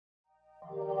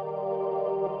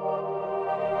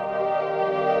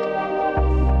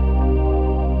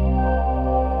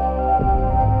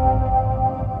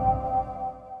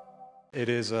It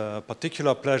is a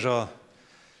particular pleasure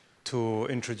to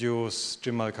introduce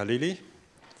Jim Al-Khalili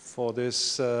for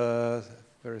this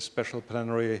very special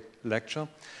plenary lecture.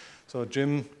 So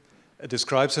Jim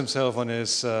describes himself on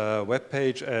his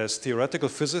webpage as theoretical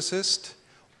physicist,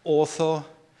 author,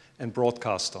 and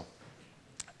broadcaster.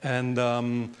 And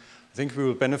I think we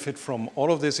will benefit from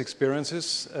all of these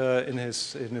experiences in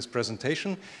his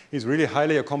presentation. He's really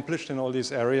highly accomplished in all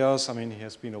these areas. I mean, he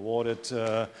has been awarded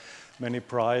many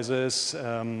prizes,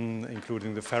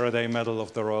 including the Faraday Medal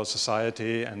of the Royal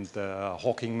Society and the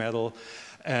Hawking Medal.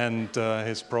 And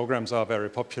his programs are very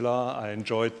popular. I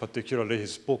enjoyed particularly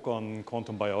his book on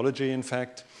quantum biology, in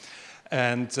fact.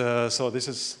 And so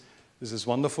this is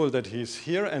wonderful that he's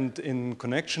here. And in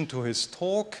connection to his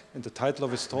talk, and the title of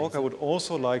his talk, I would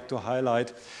also like to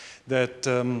highlight that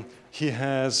he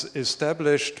has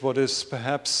established what is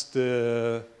perhaps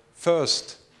the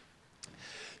first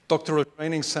doctoral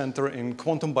training center in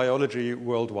quantum biology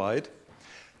worldwide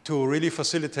to really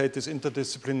facilitate this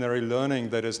interdisciplinary learning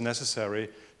that is necessary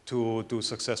to do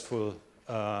successful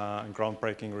and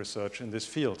groundbreaking research in this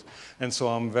field. And so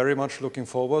I'm very much looking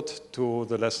forward to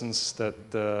the lessons that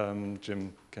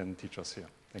Jim can teach us here.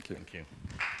 Thank you. Thank you.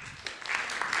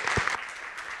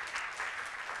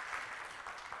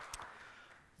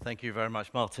 Thank you very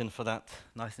much, Martin, for that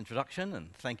nice introduction,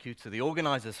 and thank you to the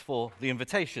organizers for the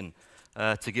invitation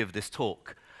to give this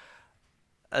talk.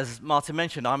 As Martin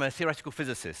mentioned, I'm a theoretical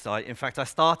physicist. In fact, I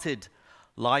started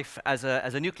life as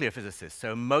a nuclear physicist.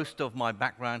 So most of my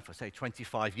background, for say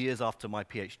 25 years after my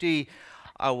PhD,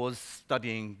 I was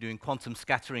doing quantum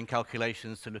scattering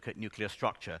calculations to look at nuclear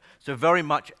structure. So very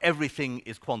much everything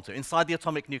is quantum. Inside the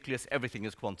atomic nucleus, everything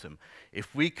is quantum.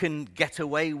 If we can get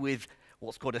away with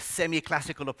what's called a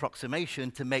semi-classical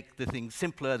approximation to make the thing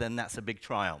simpler, then that's a big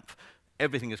triumph.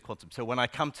 Everything is quantum. So when I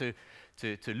come to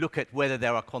look at whether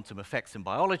there are quantum effects in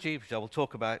biology, which I will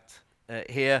talk about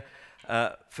here,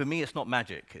 for me it's not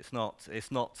magic. It's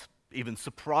not even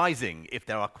surprising if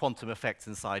there are quantum effects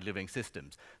inside living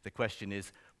systems. The question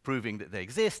is proving that they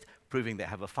exist, proving they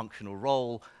have a functional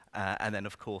role, and then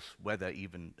of course whether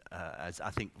even, as I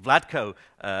think Vladko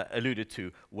alluded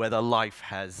to, whether life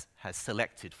has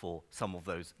selected for some of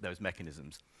those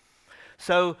mechanisms.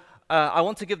 So I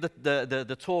want to give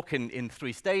the talk in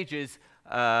 3 stages.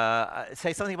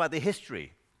 Say something about the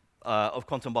history of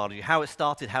quantum biology, how it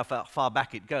started, how far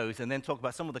back it goes, and then talk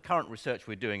about some of the current research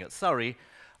we're doing at Surrey,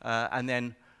 and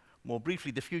then more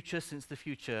briefly the future, since the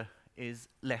future is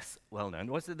less well known.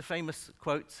 Was it the famous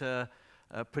quote,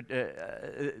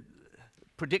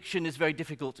 prediction is very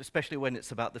difficult, especially when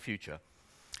it's about the future.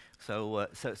 So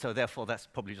therefore that's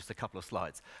probably just a couple of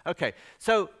slides. Okay,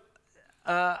 so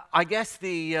I guess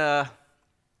the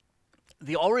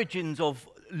origins of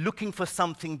looking for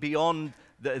something beyond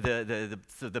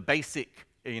the basic,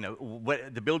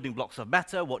 the building blocks of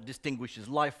matter, what distinguishes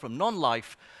life from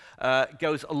non-life,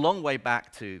 goes a long way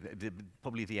back to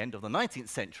probably the end of the 19th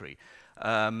century.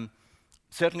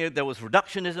 Certainly there was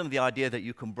reductionism, the idea that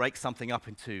you can break something up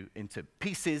into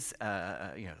pieces,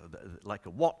 like a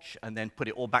watch, and then put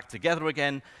it all back together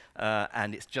again,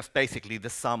 and it's just basically the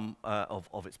sum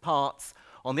of its parts.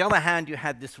 On the other hand, you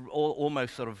had this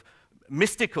almost sort of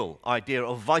mystical idea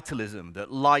of vitalism, that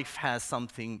life has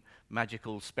something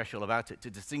magical, special about it to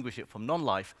distinguish it from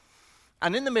non-life.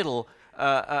 And in the middle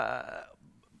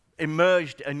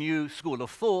emerged a new school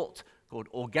of thought called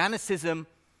organicism,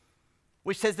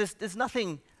 which says there's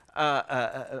nothing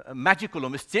magical or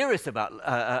mysterious about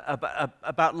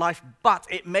life, but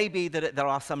it may be that there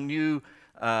are some new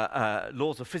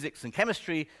laws of physics and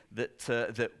chemistry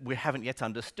that we haven't yet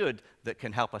understood that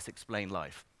can help us explain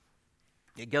life.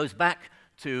 It goes back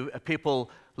to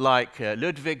people like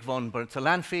Ludwig von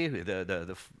Bertalanffy,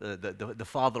 the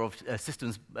father of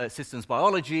systems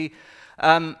biology,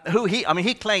 who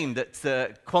he claimed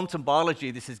that quantum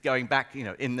biology, this is going back,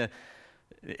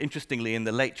 interestingly, in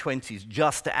the late 20s,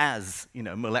 just as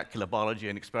molecular biology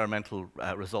and experimental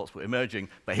results were emerging,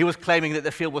 but he was claiming that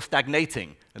the field was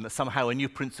stagnating and that somehow a new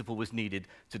principle was needed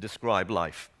to describe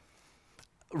life.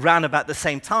 Round about the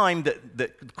same time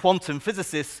that quantum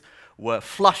physicists were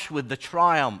flush with the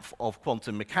triumph of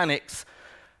quantum mechanics,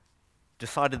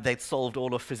 decided they'd solved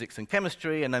all of physics and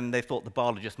chemistry, and then they thought the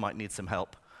biologists might need some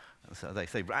help. And so they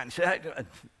say,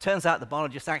 turns out the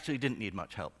biologists actually didn't need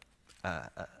much help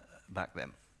back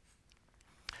then.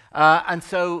 And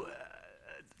so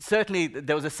certainly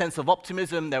there was a sense of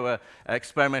optimism. There were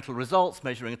experimental results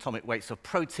measuring atomic weights of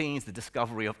proteins, the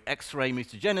discovery of X-ray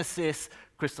mutagenesis,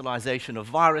 crystallization of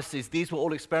viruses. These were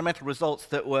all experimental results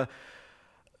that were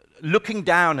looking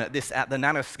down at the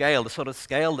nanoscale, the sort of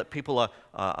scale that people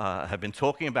have been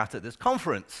talking about at this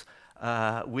conference,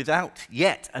 without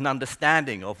yet an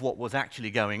understanding of what was actually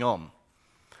going on.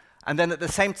 And then at the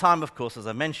same time, of course, as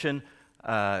I mentioned,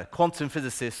 quantum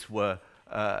physicists were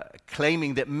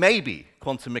claiming that maybe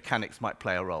quantum mechanics might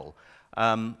play a role.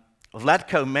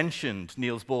 Vladko mentioned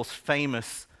Niels Bohr's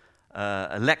famous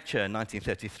lecture in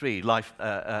 1933,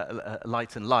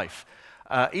 Light and Life.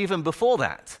 Even before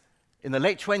that, in the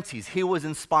late 20s, he was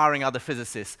inspiring other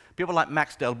physicists. People like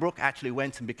Max Delbruck actually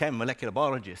went and became a molecular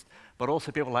biologist, but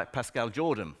also people like Pascal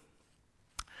Jordan.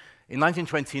 In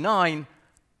 1929,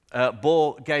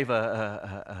 Bohr gave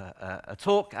a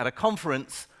talk at a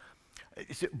conference.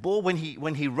 Bohr,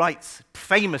 when he writes,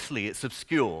 famously, it's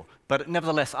obscure, but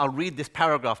nevertheless, I'll read this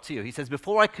paragraph to you. He says,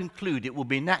 "Before I conclude, it will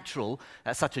be natural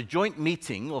at such a joint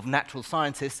meeting of natural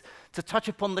scientists to touch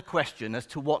upon the question as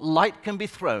to what light can be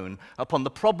thrown upon the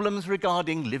problems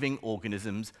regarding living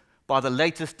organisms by the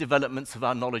latest developments of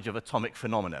our knowledge of atomic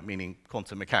phenomena," meaning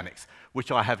quantum mechanics,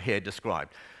 which I have here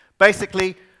described.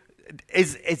 Basically,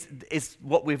 is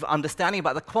what we're understanding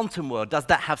about the quantum world, does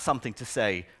that have something to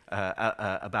say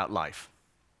about life?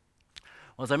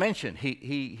 Well, as I mentioned,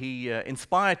 he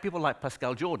inspired people like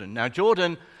Pascal Jordan. Now,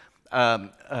 Jordan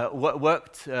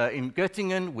worked in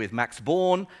Göttingen with Max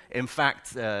Born. In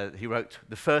fact, he wrote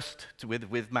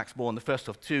with Max Born the first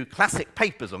of two classic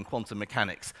papers on quantum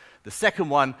mechanics. The second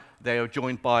one, they are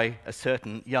joined by a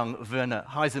certain young Werner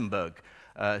Heisenberg.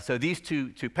 So these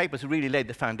two papers really laid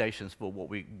the foundations for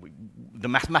the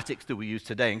mathematics that we use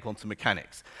today in quantum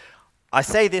mechanics. I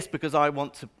say this because I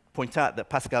want to point out that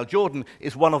Pascal Jordan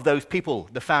is one of those people,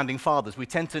 the founding fathers. We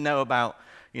tend to know about,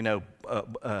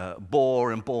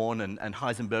 Bohr and Born and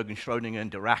Heisenberg and Schrödinger and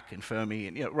Dirac and Fermi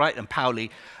and and Pauli.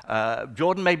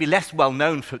 Jordan may be less well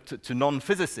known to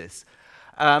non-physicists.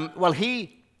 Well,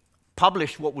 he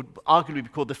published what would arguably be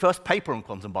called the first paper on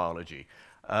quantum biology,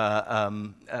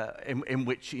 in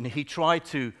which he tried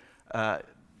to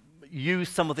use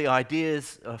some of the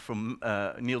ideas from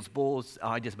Niels Bohr's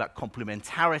ideas about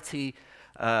complementarity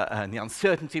and the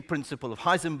uncertainty principle of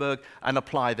Heisenberg and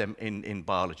apply them in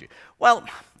biology. Well,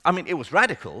 I mean, it was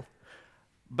radical,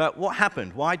 but what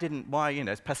happened? Why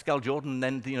is Pascal Jordan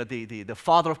then the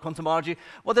father of quantum biology?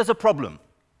 Well, there's a problem.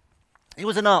 He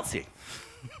was a Nazi.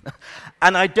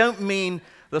 And I don't mean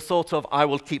the sort of, I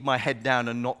will keep my head down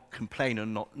and not complain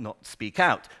and not speak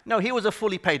out. No, he was a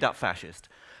fully paid up fascist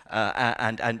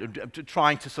and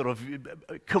trying to sort of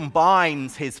combine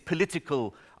his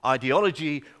political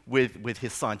ideology with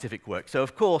his scientific work. So,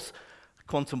 of course,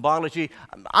 quantum biology,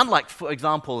 unlike, for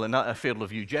example, a field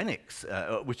of eugenics,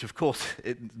 which, of course,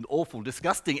 is an awful,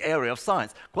 disgusting area of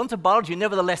science, quantum biology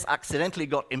nevertheless accidentally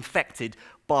got infected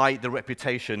by the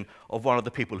reputation of one of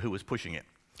the people who was pushing it.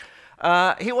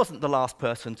 He wasn't the last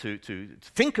person to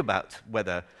think about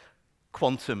whether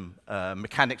quantum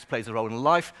mechanics plays a role in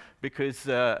life, because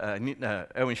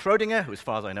Erwin Schrödinger, who as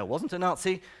far as I know wasn't a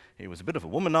Nazi, he was a bit of a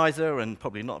womanizer and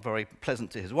probably not very pleasant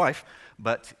to his wife,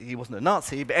 but he wasn't a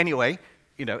Nazi. But anyway,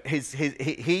 he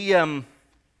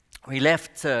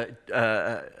left and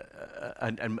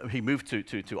he moved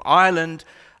to Ireland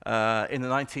in the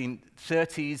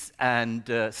 1930s and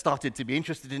started to be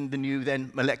interested in the new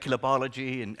then molecular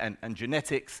biology and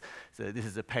genetics. So this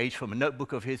is a page from a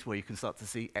notebook of his where you can start to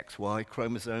see XY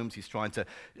chromosomes. He's trying to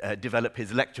develop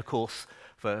his lecture course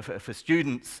for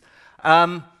students.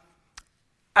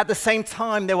 At the same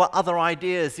time, there were other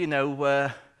ideas,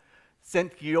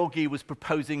 Szent-Györgyi was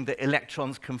proposing that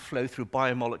electrons can flow through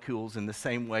biomolecules in the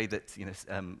same way that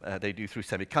they do through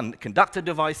semiconductor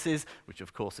devices, which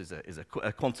of course is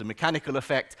a quantum mechanical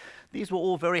effect. These were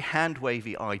all very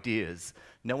hand-wavy ideas.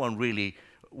 No one really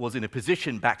was in a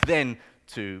position back then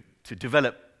to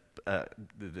develop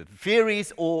the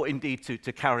theories or indeed to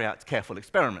carry out careful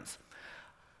experiments.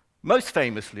 Most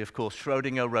famously, of course,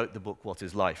 Schrödinger wrote the book What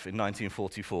is Life in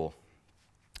 1944.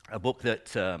 A book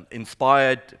that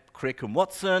inspired Crick and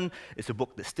Watson. It's a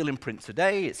book that's still in print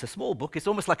today. It's a small book. It's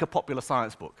almost like a popular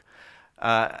science book.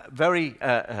 Very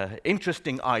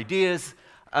interesting ideas.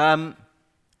 In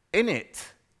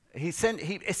it, he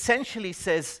essentially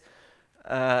says,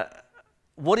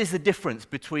 what is the difference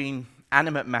between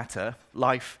animate matter,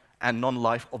 life, and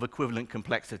non-life of equivalent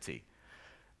complexity?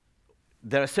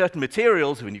 There are certain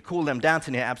materials, when you cool them down to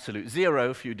near absolute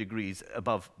zero, a few degrees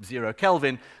above 0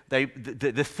 Kelvin, the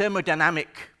thermodynamic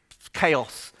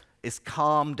chaos is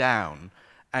calmed down,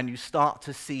 and you start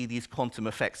to see these quantum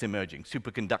effects emerging,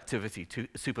 superconductivity,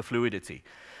 superfluidity.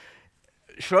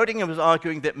 Schrödinger was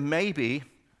arguing that maybe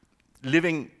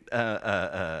living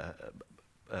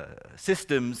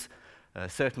systems,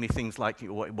 certainly things like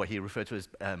what he referred to as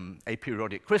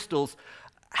aperiodic crystals,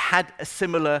 had a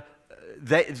similar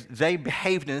they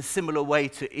behaved in a similar way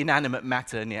to inanimate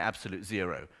matter near absolute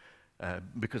zero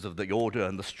because of the order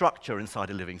and the structure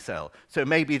inside a living cell. So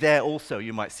maybe there also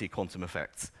you might see quantum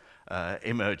effects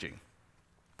emerging.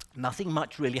 Nothing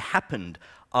much really happened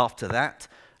after that,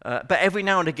 but every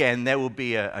now and again there will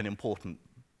be an important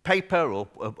paper or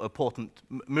important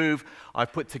move. I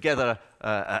put together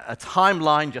a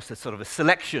timeline, just as sort of a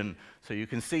selection, so you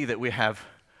can see that we have,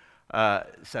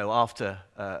 so after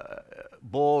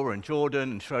Bohr and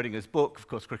Jordan and Schrödinger's book, of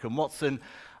course, Crick and Watson,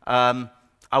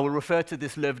 I will refer to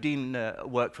this Löwdin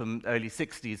work from early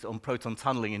 60s on proton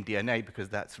tunneling in DNA because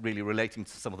that's really relating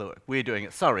to some of the work we're doing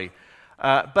at Surrey.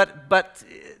 But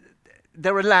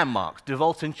there are landmarks. De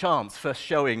Volt and Chance first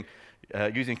showing,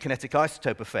 using kinetic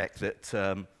isotope effect, that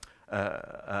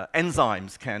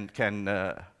enzymes can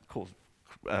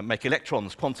make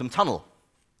electrons quantum tunnel.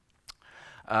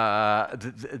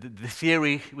 The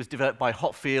theory was developed by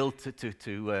Hotfield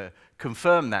to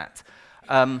confirm that.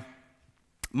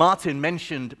 Martin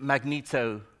mentioned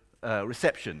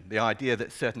magnetoreception, the idea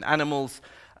that certain animals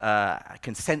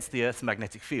can sense the Earth's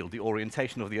magnetic field, the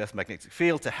orientation of the Earth's magnetic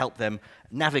field, to help them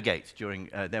navigate during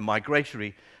their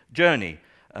migratory journey.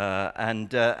 And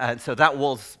so that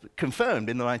was confirmed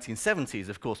in the 1970s.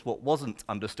 Of course, what wasn't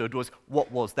understood was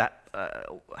what was that,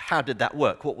 how did that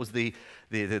work? What was the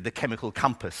chemical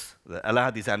compass that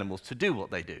allowed these animals to do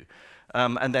what they do?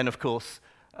 And then, of course,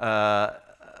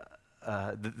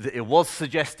 it was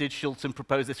suggested, Schulzen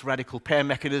proposed this radical pair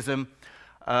mechanism.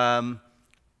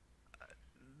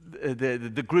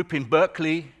 The group in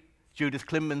Berkeley, Judith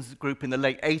Klinman's group in the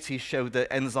late 80s, showed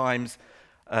that enzyme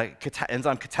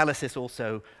catalysis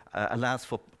also allows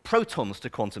for protons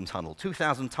to quantum tunnel,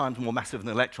 2,000 times more massive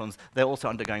than electrons. They're also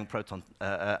undergoing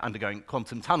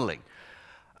quantum tunneling.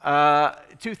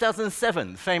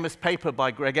 2007, famous paper by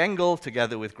Greg Engel,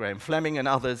 together with Graham Fleming and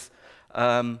others,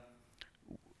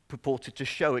 purported to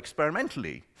show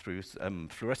experimentally through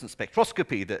fluorescent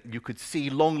spectroscopy that you could see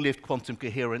long-lived quantum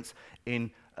coherence in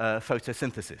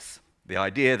photosynthesis. The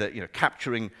idea that, you know,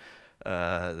 capturing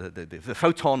the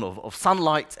photon of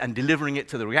sunlight and delivering it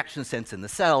to the reaction center in the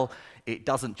cell, it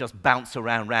doesn't just bounce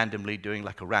around randomly doing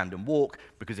like a random walk,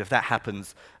 because if that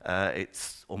happens,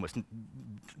 it's almost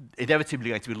inevitably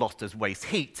going to be lost as waste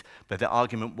heat. But the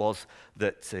argument was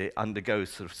that it undergoes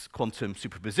sort of quantum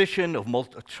superposition of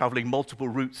traveling multiple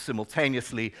routes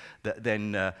simultaneously that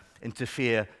then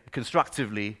interfere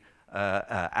constructively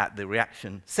at the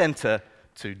reaction center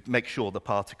to make sure the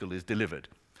particle is delivered.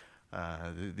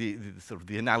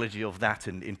 The analogy of that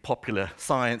in popular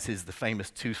science is the famous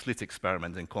two-slit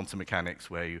experiment in quantum mechanics,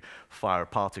 where you fire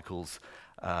particles,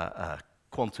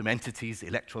 quantum entities,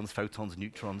 electrons, photons,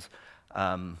 neutrons,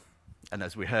 and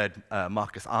as we heard,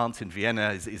 Marcus Arndt in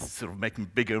Vienna is sort of making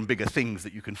bigger and bigger things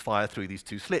that you can fire through these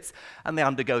two slits, and they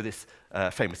undergo this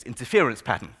famous interference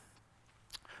pattern.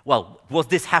 Well, was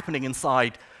this happening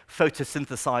inside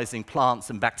photosynthesizing plants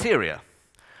and bacteria?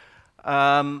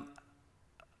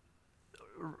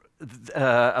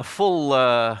 A full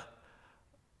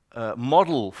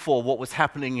model for what was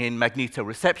happening in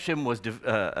magnetoreception was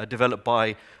developed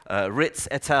by Ritz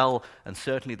et al., and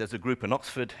certainly there's a group in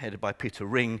Oxford headed by Peter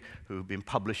Ring who have been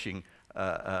publishing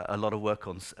a lot of work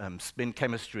on spin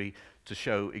chemistry to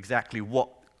show exactly what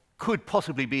could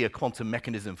possibly be a quantum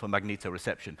mechanism for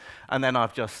magnetoreception. And then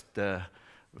I've just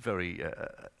very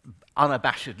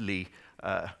unabashedly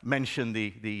mention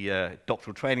the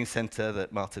doctoral training center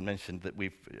that Martin mentioned that we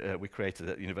created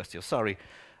at the University of Surrey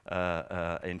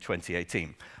in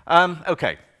 2018.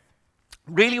 Okay,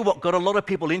 really what got a lot of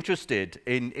people interested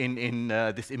in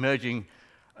this emerging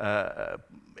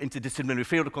interdisciplinary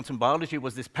field of quantum biology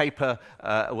was this paper,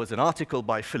 was an article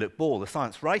by Philip Ball, the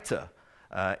science writer,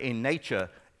 in Nature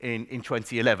in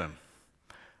 2011.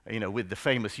 You know, with the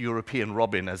famous European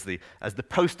Robin as the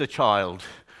poster child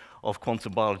of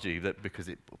quantum biology, because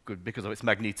of its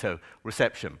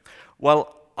magnetoreception.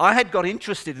 Well, I had got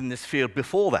interested in this field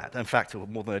before that, in fact,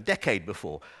 more than a decade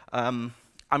before. I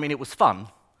mean, it was fun,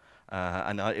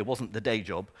 and it wasn't the day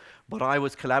job, but I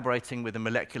was collaborating with a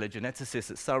molecular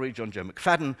geneticist at Surrey, John Joe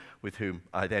McFadden, with whom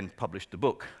I then published the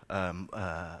book.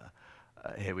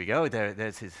 Here we go,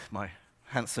 there's my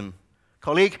handsome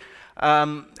colleague,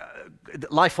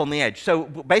 Life on the Edge. So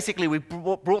basically we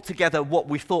brought together what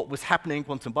we thought was happening in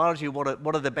quantum biology, what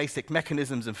are the basic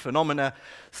mechanisms and phenomena,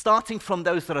 starting from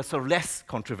those that are sort of less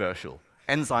controversial,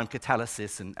 enzyme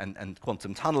catalysis and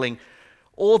quantum tunneling,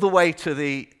 all the way to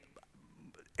the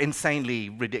insanely,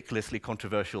 ridiculously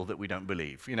controversial that we don't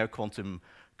believe, you know, quantum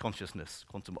consciousness,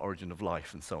 quantum origin of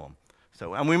life, and so on.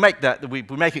 So, and we make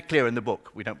it clear in the book,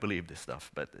 we don't believe this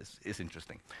stuff, but it's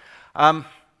interesting.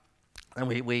 And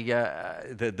the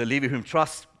Leverhulme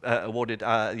Trust awarded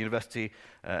the university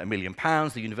 £1 million.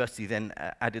 The university then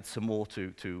added some more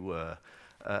to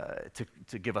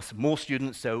give us more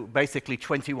students. So basically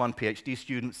 21 PhD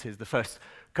students is the first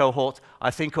cohort.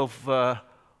 I think of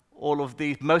all of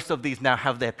these, most of these now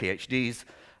have their PhDs.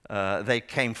 They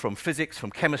came from physics,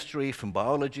 from chemistry, from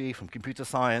biology, from computer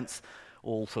science,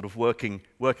 all sort of working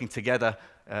together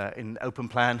in open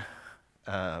plan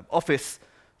office.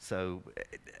 So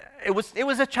it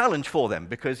was a challenge for them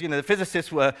because, you know, the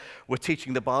physicists were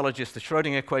teaching the biologists the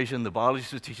Schrödinger equation, the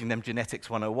biologists were teaching them genetics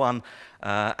 101,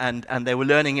 and they were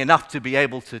learning enough to be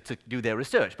able to do their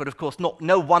research. But of course,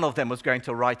 no one of them was going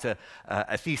to write a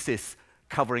thesis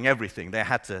covering everything. They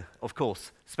had to, of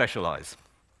course, specialize.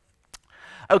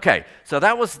 Okay, so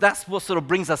that's what sort of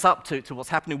brings us up to what's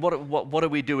happening. What are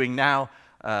we doing now,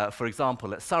 for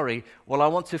example, at Surrey? Well, I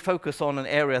want to focus on an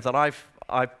area that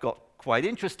I've got quite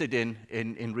interested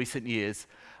in recent years,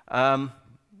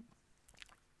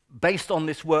 based on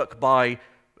this work by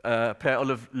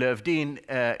Per-Olof Löwdin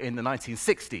in the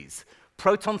 1960s,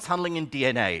 proton tunneling in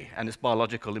DNA and its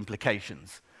biological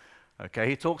implications. Okay,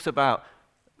 he talks about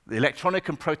the electronic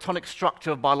and protonic structure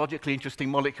of biologically interesting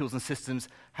molecules and systems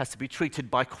has to be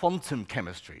treated by quantum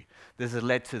chemistry. This has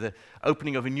led to the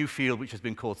opening of a new field which has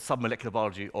been called submolecular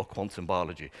biology or quantum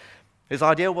biology. His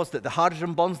idea was that the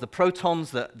hydrogen bonds, the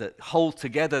protons that hold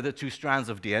together the two strands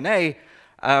of DNA,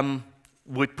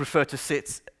 would prefer to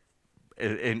sit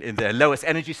in their lowest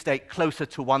energy state closer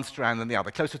to one strand than the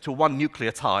other, closer to one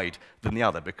nucleotide than the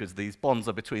other, because these bonds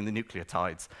are between the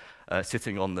nucleotides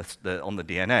sitting on the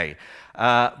DNA.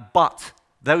 But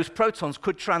those protons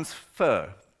could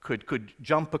transfer, could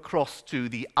jump across to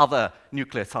the other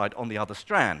nucleotide on the other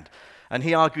strand. And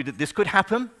he argued that this could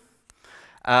happen.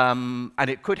 And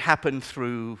it could happen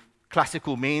through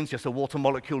classical means, just a water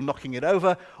molecule knocking it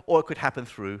over, or it could happen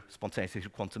through spontaneous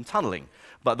quantum tunneling.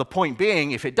 But the point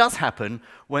being, if it does happen,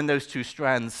 when those two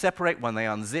strands separate, when they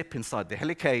unzip inside the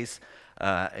helicase,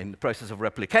 in the process of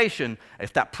replication,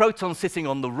 if that proton sitting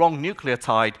on the wrong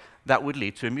nucleotide, that would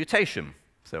lead to a mutation.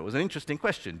 So it was an interesting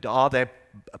question. Are there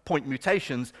point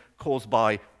mutations caused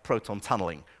by proton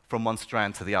tunneling from one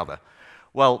strand to the other?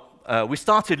 Well, we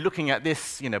started looking at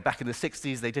this, you know, back in the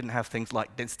 60s. They didn't have things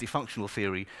like density functional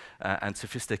theory and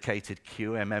sophisticated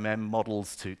QMMM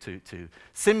models to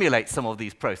simulate some of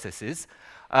these processes.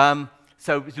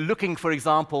 So looking, for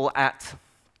example, at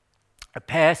a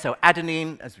pair, so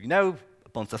adenine, as we know,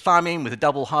 bonds to thymine with a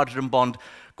double hydrogen bond.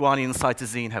 Guanine and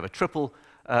cytosine have a triple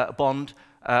bond.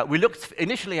 We looked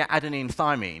initially at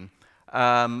adenine-thymine.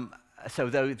 So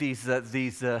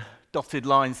these dotted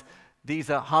lines, these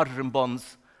are hydrogen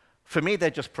bonds. For me, they're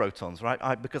just protons,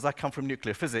 right? Because I come from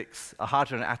nuclear physics, a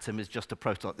hydrogen atom is just a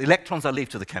proton. The electrons I leave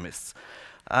to the chemists.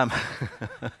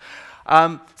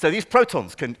 So these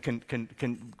protons can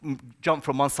jump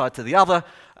from one side to the other.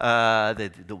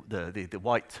 The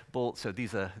white ball, so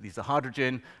these are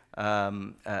hydrogen,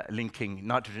 linking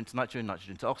nitrogen to nitrogen,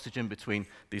 nitrogen to oxygen between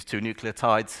these two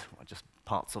nucleotides, or just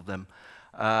parts of them.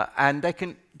 And they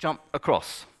can jump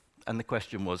across. And the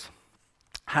question was,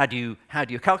 how do you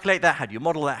calculate that? How do you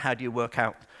model that? How do you work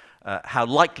out how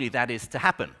likely that is to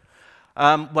happen?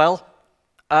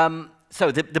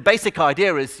 So the basic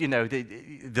idea is, you know,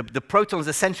 the proton's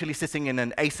essentially sitting in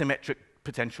an asymmetric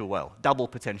potential well, double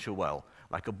potential well,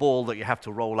 like a ball that you have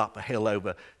to roll up a hill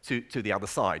over to the other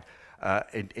side.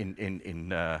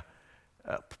 In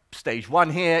stage one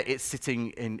here, it's sitting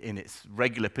in its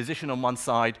regular position on one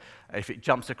side. If it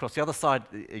jumps across the other side,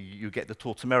 you get the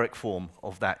tautomeric form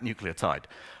of that nucleotide.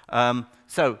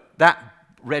 So that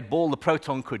red ball, the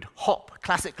proton, could hop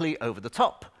classically over the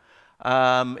top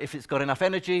if it's got enough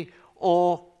energy,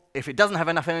 or if it doesn't have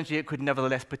enough energy, it could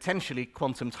nevertheless potentially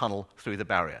quantum tunnel through the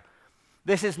barrier.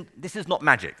 This is not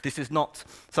magic. This is not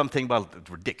something, well,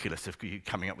 ridiculous if you're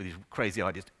coming up with these crazy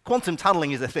ideas. Quantum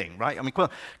tunneling is a thing, right? I mean,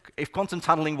 if quantum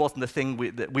tunneling wasn't a thing,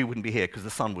 we wouldn't be here because the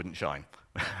sun wouldn't shine,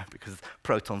 because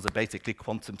protons are basically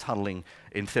quantum tunneling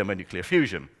in thermonuclear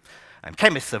fusion. And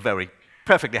chemists are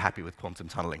perfectly happy with quantum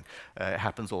tunneling. It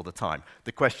happens all the time.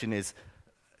 The question is,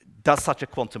 does such a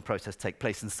quantum process take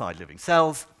place inside living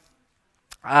cells?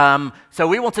 So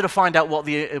we wanted to find out what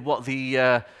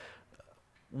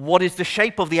is the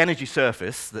shape of the energy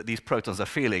surface that these protons are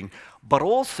feeling, but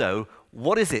also,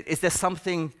 what is it? Is there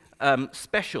something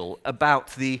special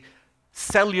about the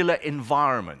cellular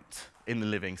environment in the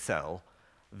living cell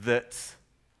that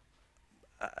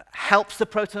helps the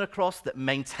proton across, that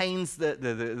maintains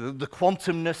the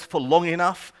quantumness for long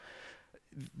enough?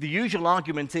 The usual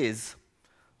argument is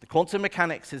the quantum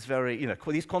mechanics is very, you know,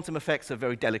 these quantum effects are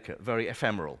very delicate, very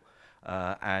ephemeral.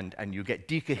 and you get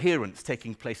decoherence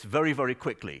taking place very, very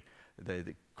quickly.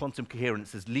 The quantum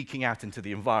coherence is leaking out into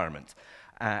the environment.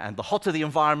 And the hotter the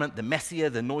environment, the messier,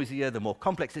 the noisier, the more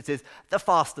complex it is, the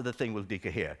faster the thing will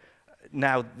decohere.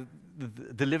 Now,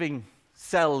 the living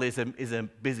cell is a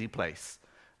busy place.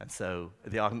 And so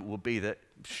the argument will be that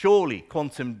surely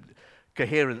quantum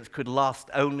coherence could last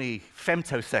only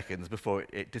femtoseconds before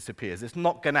it disappears. It's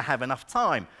not going to have enough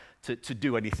time to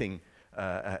do anything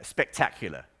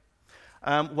spectacular.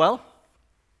 The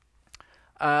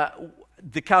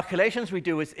calculations we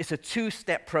do it's a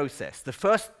two-step process. The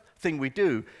first thing we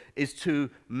do is to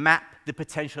map the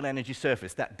potential energy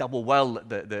surface, that double well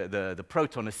the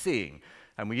proton is seeing.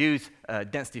 And we use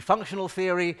density functional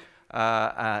theory.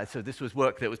 So this was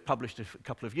work that was published a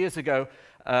couple of years ago.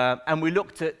 And we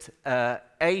looked at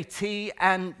AT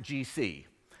and GC.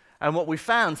 And what we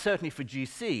found, certainly for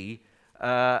GC,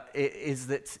 is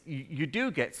that you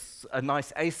do get a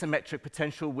nice asymmetric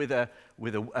potential with a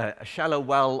shallow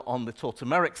well on the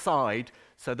tautomeric side.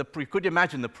 So you could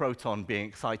imagine the proton being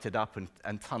excited up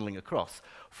and tunneling across.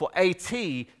 For AT,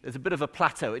 there's a bit of a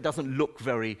plateau. It doesn't look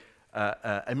very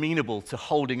amenable to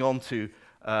holding on to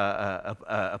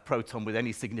a proton with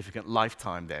any significant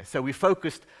lifetime there. So we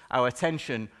focused our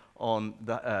attention on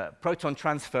the proton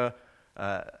transfer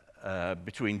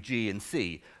between G and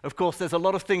C. Of course, there's a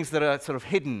lot of things that are sort of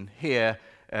hidden here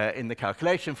in the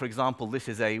calculation. For example, this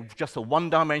is just a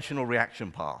one-dimensional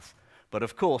reaction path. But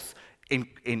of course,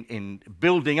 in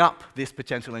building up this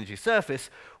potential energy surface,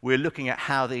 we're looking at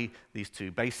how these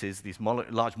two bases, these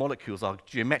large molecules, are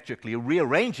geometrically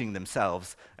rearranging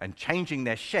themselves and changing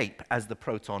their shape as the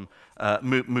proton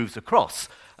moves across.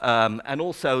 And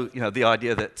also, the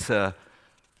idea that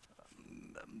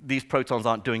these protons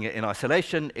aren't doing it in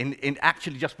isolation. In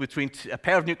actually just between a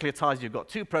pair of nucleotides, you've got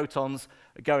two protons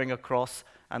going across,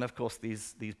 and of course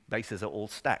these bases are all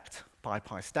stacked,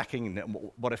 pi-pi stacking, and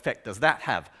what effect does that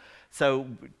have? So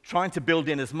trying to build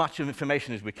in as much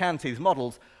information as we can to these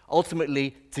models,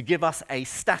 ultimately to give us a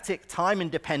static,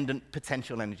 time-independent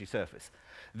potential energy surface.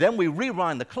 Then we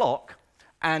rewind the clock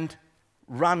and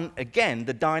run again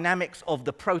the dynamics of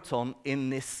the proton in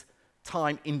this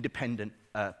time-independent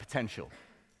potential.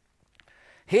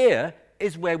 Here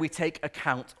is where we take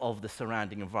account of the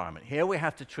surrounding environment. Here we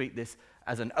have to treat this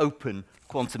as an open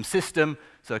quantum system.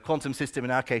 So a quantum system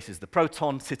in our case is the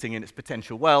proton sitting in its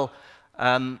potential well,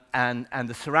 and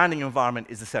the surrounding environment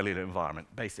is the cellular environment.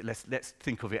 Basically, let's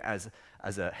think of it as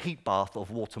a heat bath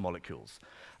of water molecules.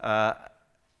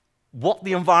 What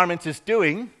the environment is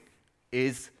doing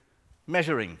is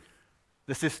measuring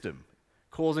the system,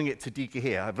 causing it to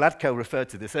decohere. Vladko referred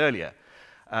to this earlier.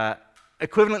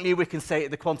 Equivalently, we can say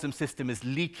the quantum system is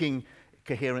leaking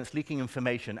coherence, leaking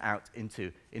information out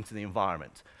into the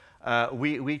environment.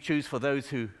 We choose, for those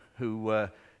who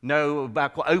know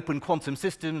about open quantum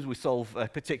systems, we solve a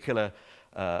particular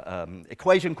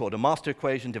equation called a master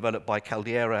equation developed by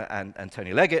Caldera and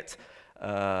Tony Leggett,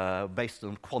 based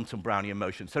on quantum Brownian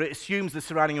motion. So it assumes the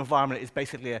surrounding environment is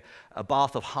basically a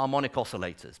bath of harmonic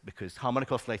oscillators, because harmonic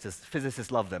oscillators,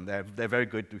 physicists love them. They're very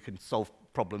good. We can solve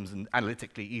problems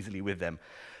analytically easily with them.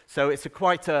 So it's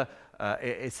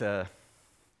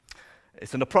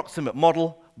it's an approximate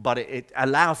model, but it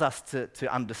allows us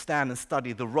to understand and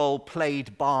study the role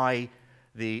played by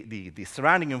the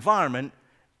surrounding environment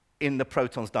in the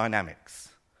proton's dynamics.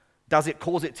 Does it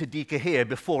cause it to decohere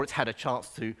before it's had a chance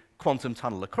to quantum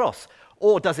tunnel across?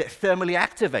 Or does it thermally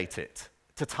activate it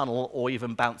to tunnel or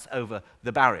even bounce over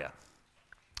the barrier?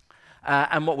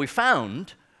 And what we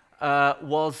found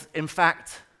was, in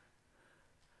fact,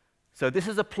 so this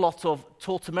is a plot of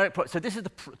tautomeric. So this is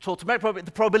the tautomeric probability,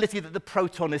 the probability that the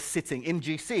proton is sitting in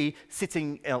GC,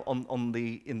 sitting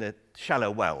in the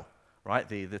shallow well, right?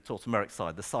 The tautomeric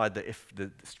side, the side that if the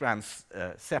strands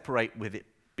separate with it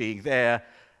being there,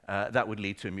 that would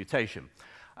lead to a mutation.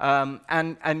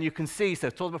 And you can see,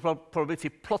 so tautomeric probability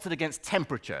plotted against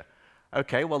temperature.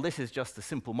 Okay, well, this is just a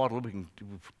simple model. We can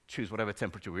choose whatever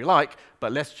temperature we like,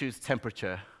 but let's choose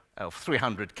temperature of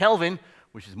 300 Kelvin,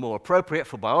 which is more appropriate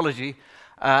for biology.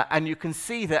 And you can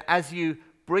see that as you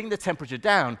bring the temperature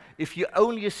down, if you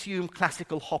only assume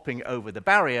classical hopping over the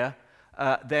barrier,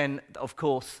 then, of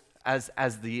course,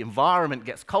 as the environment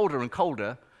gets colder and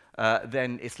colder,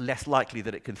 then it's less likely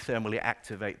that it can thermally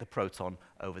activate the proton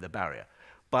over the barrier.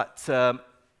 But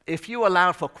if you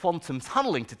allow for quantum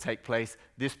tunneling to take place,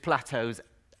 this plateaus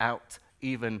out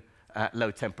even at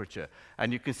low temperature.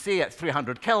 And you can see at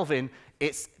 300 Kelvin,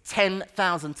 it's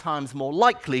 10,000 times more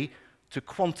likely to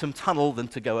quantum tunnel than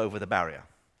to go over the barrier.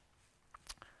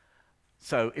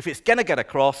 So if it's going to get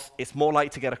across, it's more likely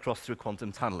to get across through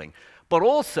quantum tunneling. But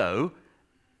also,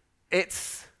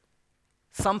 it's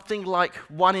something like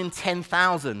 1 in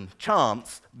 10,000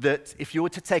 chance that if you were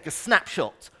to take a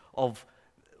snapshot of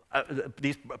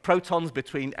these protons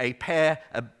between a pair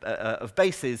of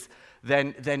bases,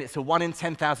 then it's a 1 in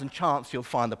 10,000 chance you'll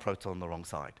find the proton on the wrong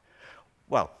side.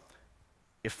 Well,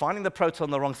 if finding the proton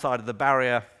on the wrong side of the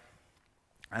barrier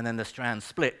and then the strand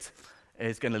split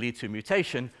is going to lead to a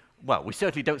mutation, well, we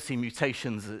certainly don't see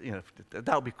mutations,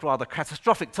 that would be rather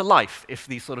catastrophic to life if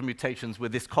these sort of mutations were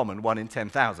this common, 1 in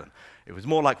 10,000. It was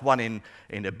more like 1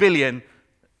 in a billion,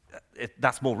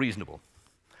 that's more reasonable.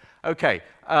 Okay,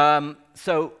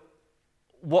 so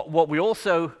what we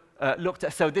also looked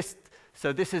at, so this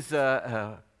is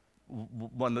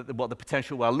what the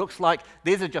potential well looks like.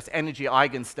 These are just energy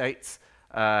eigenstates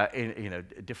in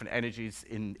different energies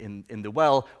in the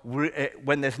well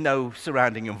when there's no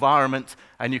surrounding environment,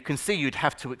 and you can see you'd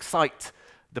have to excite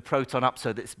the proton up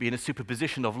so that it's being a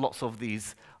superposition of lots of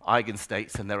these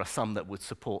eigenstates, and there are some that would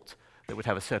support, that would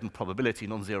have a certain probability,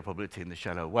 non-zero probability in the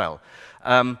shallow well.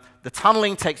 The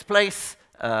tunneling takes place,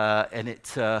 and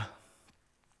it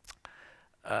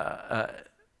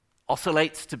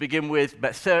oscillates to begin with,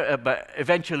 but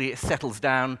eventually it settles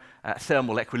down at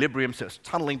thermal equilibrium, so it's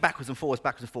tunneling backwards and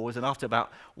forwards, and after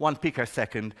about 1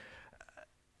 picosecond,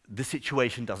 the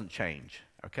situation doesn't change.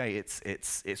 Okay,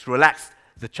 it's relaxed.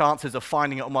 The chances of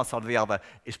finding it on one side or the other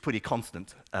is pretty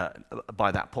constant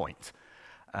by that point.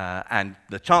 And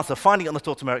the chance of finding it on the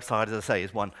tautomeric side, as I say,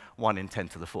 is 1 in 10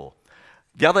 to the 4.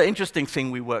 The other interesting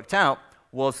thing we worked out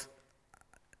was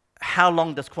how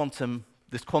long does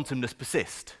this quantumness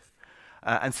persist?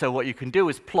 And so what you can do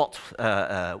is plot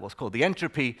what's called the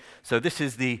entropy. So this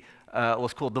is the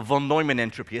what's called the von Neumann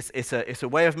entropy. It's a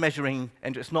way of measuring,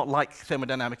 and it's not like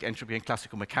thermodynamic entropy in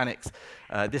classical mechanics.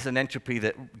 This is an entropy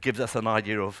that gives us an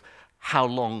idea of how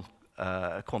long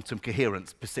quantum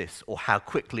coherence persists, or how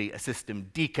quickly a system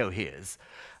decoheres.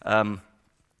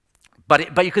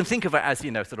 But you can think of it as,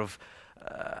 sort of,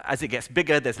 as it gets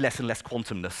bigger, there's less and less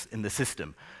quantumness in the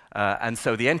system. And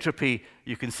so the entropy,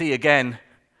 you can see again,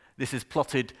 this is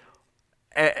plotted,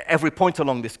 every point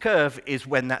along this curve is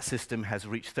when that system has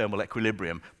reached thermal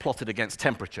equilibrium, plotted against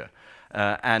temperature.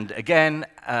 And again,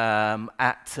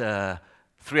 at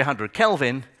 300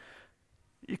 Kelvin,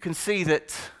 you can see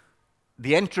that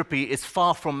the entropy is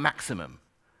far from maximum.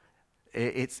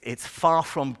 It's far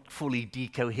from fully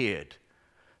decohered.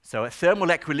 So at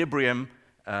thermal equilibrium,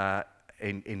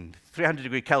 in 300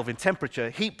 degree Kelvin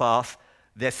temperature, heat bath,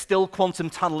 there's still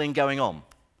quantum tunneling going on.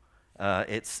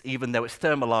 Even though it's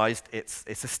thermalized, it's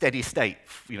a steady state,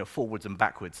 forwards and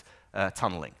backwards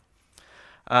tunneling.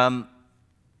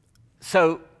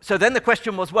 So then the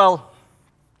question was, well,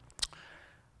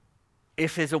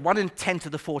 if there's a 1 in 10 to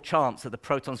the 4 chance that the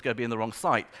proton's going to be in the wrong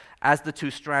site, as the two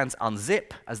strands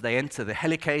unzip, as they enter the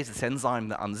helicase, this enzyme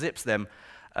that unzips them,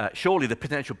 surely the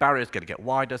potential barrier is going to get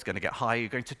wider, it's going to get higher, you're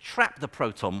going to trap the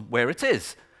proton where it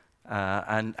is.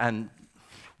 And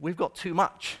we've got too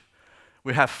much.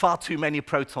 We have far too many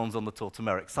protons on the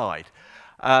tautomeric side.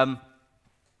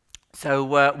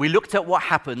 So we looked at what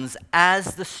happens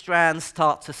as the strands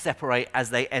start to separate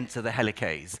as they enter the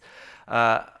helicase.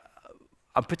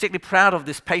 I'm particularly proud of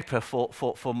this paper for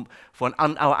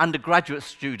our undergraduate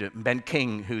student, Ben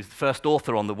King, who's the first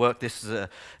author on the work. This is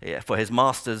for his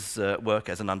master's work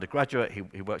as an undergraduate.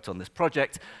 He worked on this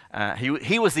project.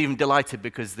 He was even delighted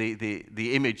because the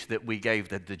image that we gave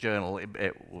the journal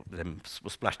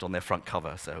was splashed on their front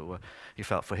cover. So he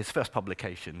felt for his first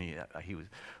publication, he was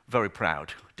very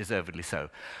proud, deservedly so.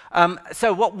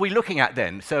 So what we're looking at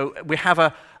then, so we have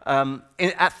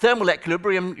at thermal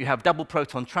equilibrium, you have double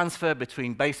proton transfer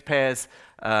between base pairs,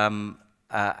 and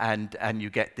you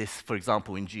get this, for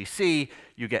example, in GC,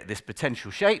 you get this potential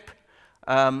shape.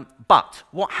 But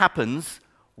what happens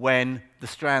when the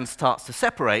strand starts to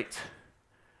separate?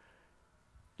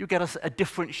 You get a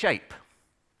different shape.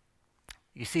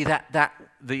 You see that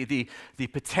the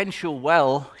potential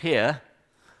well here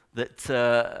that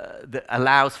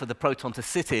allows for the proton to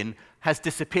sit in has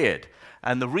disappeared.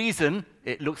 And the reason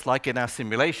it looks like in our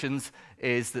simulations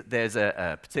is that there's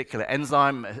a particular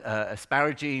enzyme,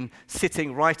 asparagine,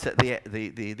 sitting right at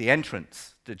the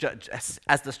entrance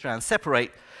as the strands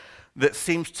separate, that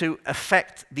seems to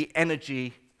affect the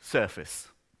energy surface.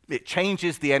 It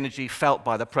changes the energy felt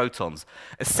by the protons.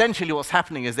 Essentially what's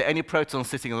happening is that any proton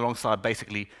sitting on the wrong side,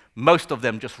 basically most of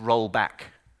them just roll back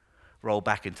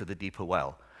into the deeper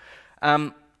well.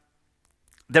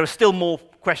 There are still more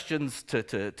questions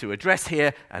to address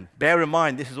here, and bear in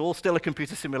mind, this is all still a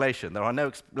computer simulation. There are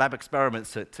no lab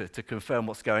experiments to confirm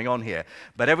what's going on here.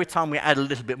 But every time we add a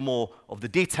little bit more of the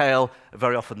detail,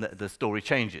 very often the story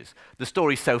changes. The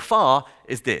story so far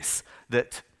is this,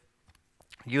 that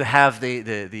you have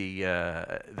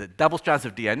the double strands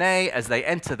of DNA. As they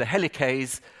enter the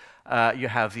helicase, you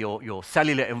have your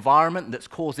cellular environment that's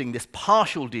causing this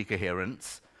partial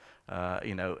decoherence.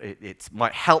 It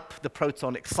might help the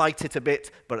proton excite it a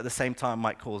bit, but at the same time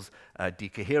might cause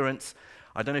decoherence.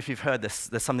 I don't know if you've heard this.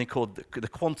 There's something called the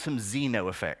quantum Zeno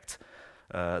effect.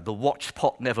 The watch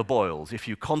pot never boils. If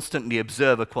you constantly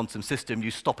observe a quantum system,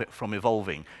 you stop it from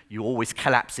evolving. You always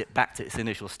collapse it back to its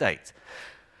initial state.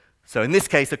 So in this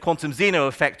case, the quantum Zeno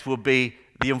effect will be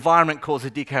the environment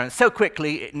causes decoherence so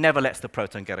quickly, it never lets the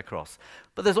proton get across.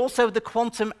 But there's also the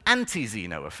quantum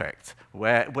anti-Zeno effect,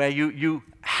 where you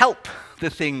help the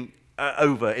thing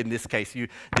over, in this case.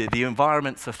 The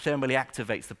environment so thermally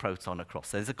activates the proton across.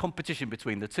 So there's a competition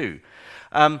between the two.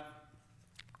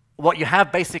 What you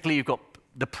have, basically, you've got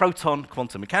the proton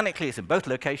quantum mechanically. It's in both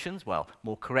locations. Well,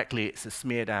 more correctly, it's a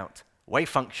smeared out wave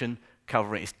function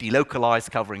covering, it's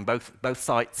delocalized, covering both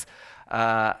sites.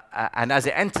 And as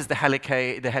it enters the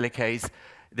helicase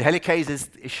is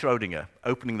Schrödinger,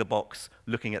 opening the box,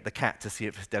 looking at the cat to see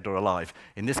if it's dead or alive.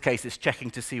 In this case, it's checking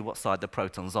to see what side the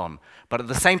proton's on. But at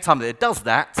the same time that it does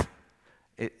that,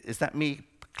 is that me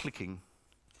clicking?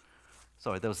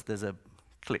 Sorry, there's a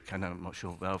click. I know, I'm not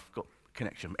sure. I've got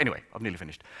connection. Anyway, I've nearly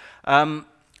finished.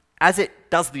 As it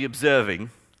does the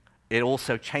observing, it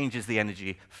also changes the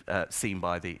energy seen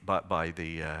by the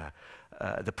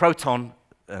proton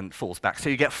and falls back. So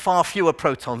you get far fewer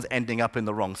protons ending up in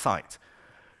the wrong site.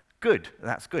 Good,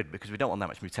 that's good, because we don't want that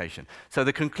much mutation. So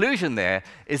the conclusion there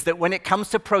is that when it comes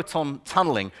to proton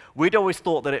tunneling, we'd always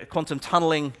thought that quantum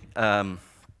tunneling,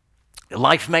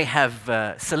 life may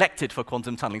have selected for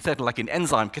quantum tunneling, certainly like in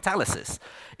enzyme catalysis.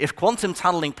 If quantum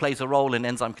tunneling plays a role in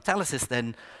enzyme catalysis,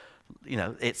 then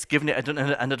it's given it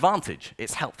an advantage.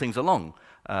 It's helped things along.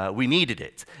 We needed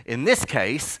it. In this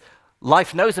case,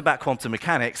 life knows about quantum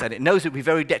mechanics, and it knows it will be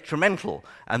very detrimental,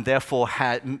 and therefore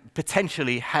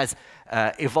potentially has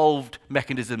evolved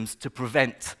mechanisms to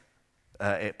prevent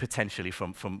it potentially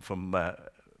from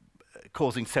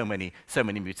causing so many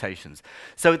mutations.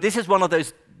 So this is one of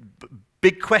those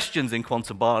big questions in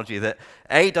quantum biology that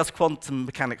A, does quantum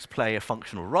mechanics play a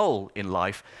functional role in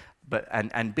life,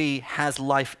 and B, has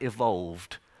life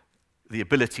evolved the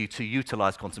ability to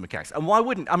utilize quantum mechanics? And why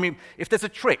wouldn't? I mean, if there's a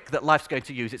trick that life's going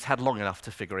to use, it's had long enough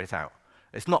to figure it out.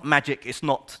 It's not magic, it's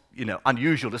not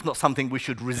unusual, it's not something we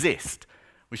should resist.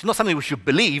 It's not something we should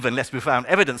believe unless we found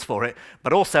evidence for it,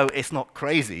 but also it's not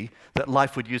crazy that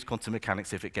life would use quantum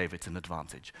mechanics if it gave it an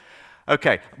advantage.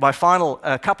 Okay, my final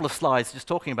couple of slides just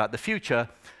talking about the future.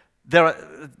 There are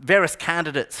various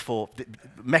candidates for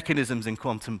mechanisms in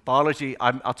quantum biology.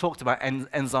 I talked about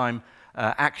enzyme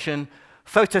action.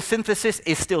 Photosynthesis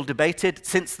is still debated.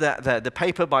 Since the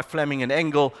paper by Fleming and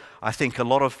Engel, I think a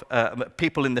lot of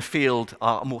people in the field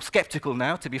are more skeptical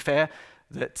now, to be fair,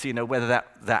 that whether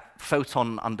that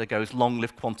photon undergoes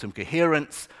long-lived quantum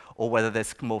coherence, or whether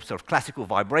there's more sort of classical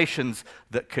vibrations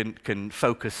that can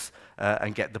focus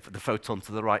and get the photon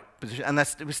to the right position. And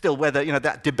that's still whether,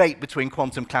 that debate between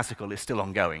quantum classical is still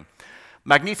ongoing.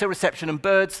 Magnetoreception and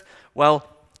birds, well,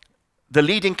 the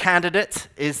leading candidate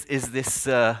is this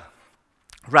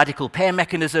radical pair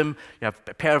mechanism. You have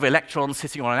a pair of electrons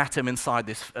sitting on an atom inside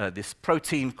this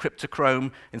protein,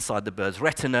 cryptochrome, inside the bird's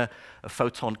retina. A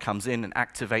photon comes in and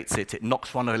activates it. It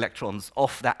knocks one of the electrons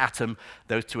off that atom.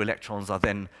 Those two electrons are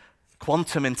then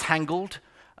quantum entangled,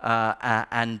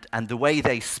 and the way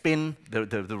they spin,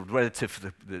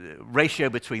 the ratio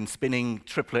between spinning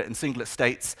triplet and singlet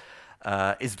states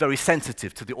is very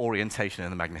sensitive to the orientation in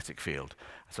the magnetic field.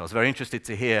 So I was very interested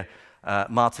to hear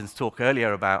Martin's talk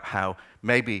earlier about how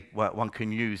maybe one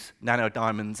can use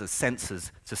nanodiamonds as sensors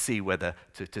to see whether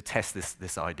to test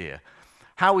this idea.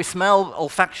 How we smell,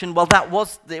 olfaction, well,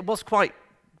 it was quite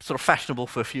sort of fashionable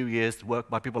for a few years, work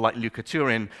by people like Luca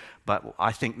Turin, but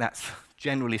I think that's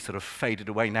generally sort of faded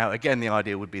away now. Again, the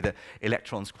idea would be that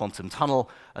electrons quantum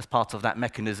tunnel as part of that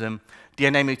mechanism.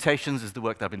 DNA mutations is the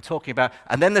work that I've been talking about.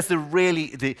 And then there's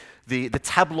the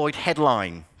tabloid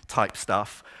headline type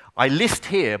stuff. I list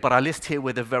here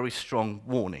with a very strong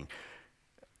warning.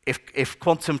 If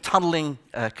quantum tunneling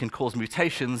can cause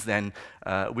mutations, then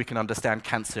we can understand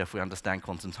cancer if we understand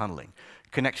quantum tunneling.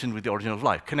 Connection with the origin of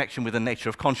life, connection with the nature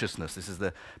of consciousness. This is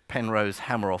the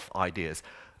Penrose-Hameroff ideas.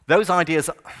 Those ideas,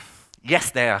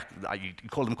 yes, you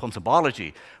call them quantum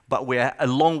biology, but we're a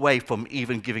long way from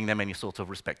even giving them any sort of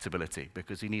respectability,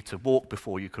 because you need to walk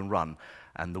before you can run.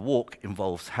 And the walk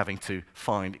involves having to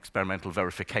find experimental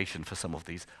verification for some of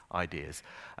these ideas.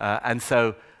 And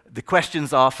so the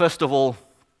questions are, first of all,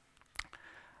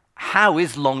 how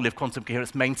is long-lived quantum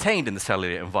coherence maintained in the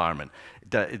cellular environment?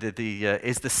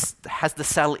 Has the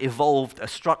cell evolved a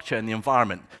structure in the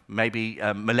environment? Maybe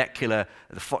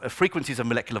frequencies of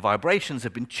molecular vibrations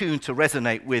have been tuned to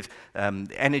resonate with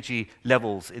energy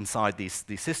levels inside these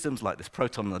systems, like this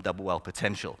proton and the double well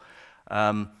potential.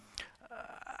 And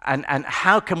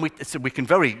how can we, so we can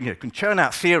can churn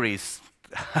out theories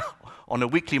on a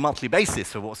weekly, monthly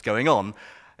basis of what's going on.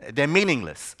 They're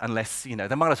meaningless unless,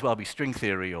 they might as well be string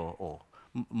theory or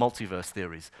multiverse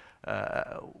theories,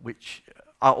 which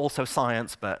are also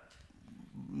science, but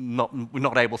we're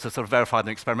not able to sort of verify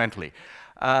them experimentally.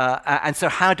 And so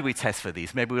how do we test for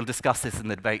these? Maybe we'll discuss this in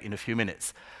the debate in a few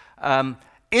minutes.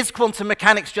 Is quantum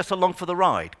mechanics just along for the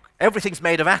ride? Everything's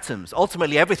made of atoms.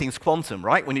 Ultimately, everything's quantum,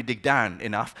 right, when you dig down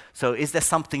enough. So is there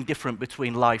something different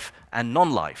between life and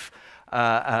non-life?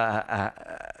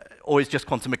 Or is just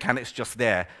quantum mechanics just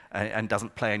there and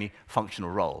doesn't play any functional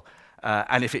role?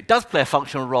 And if it does play a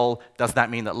functional role, does that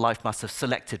mean that life must have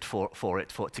selected for it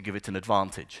to give it an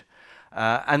advantage?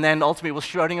 And then ultimately, was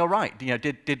Schrödinger right?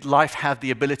 Did life have the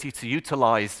ability to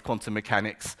utilize quantum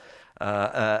mechanics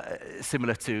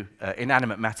similar to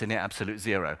inanimate matter near absolute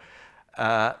zero?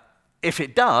 If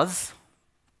it does,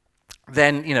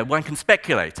 then one can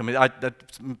speculate. I mean,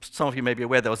 some of you may be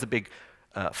aware there was a big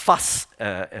fuss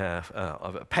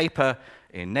of a paper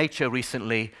in Nature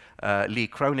recently. Lee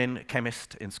Cronin,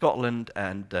 chemist in Scotland,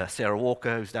 and Sarah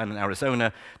Walker, who's down in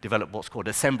Arizona, developed what's called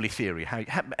assembly theory,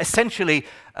 essentially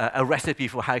a recipe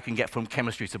for how you can get from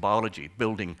chemistry to biology,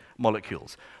 building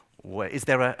molecules. Is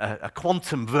there a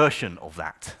quantum version of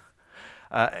that?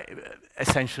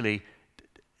 Essentially,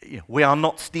 we are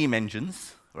not steam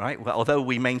engines, right? Well, although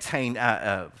we maintain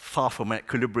far from an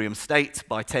equilibrium state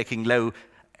by taking low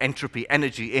entropy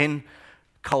energy in,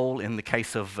 coal in the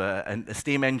case of a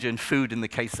steam engine, food in the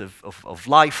case of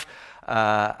life,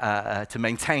 to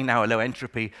maintain our low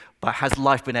entropy, but has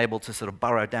life been able to sort of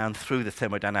burrow down through the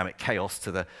thermodynamic chaos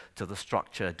to the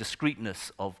structure,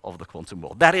 discreteness of the quantum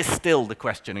world? That is still the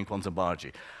question in quantum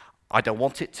biology. I don't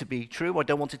want it to be true, I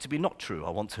don't want it to be not true, I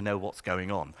want to know what's going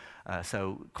on.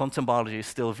 So quantum biology is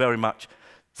still very much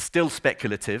still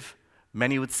speculative,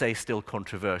 many would say still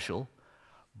controversial,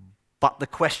 but the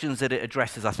questions that it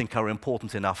addresses, I think, are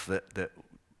important enough that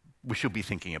we should be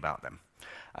thinking about them.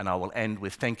 And I will end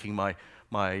with thanking my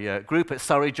group at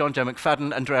Surrey. John Joe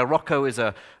McFadden, Andrea Rocco is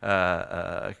a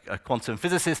quantum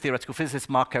physicist, theoretical physicist.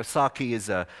 Marco Saki is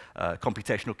a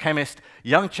computational chemist.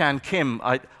 Young Chan Kim,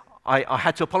 I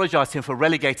had to apologize to him for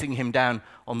relegating him down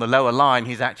on the lower line.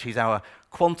 He's our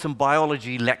quantum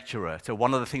biology lecturer. So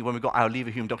one of the things, when we got our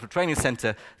Leverhulme Doctoral Training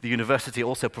Center, the university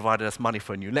also provided us money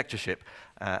for a new lectureship.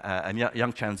 And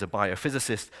Young Chan's a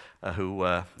biophysicist who,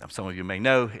 some of you may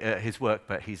know his work,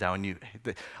 but he's our new,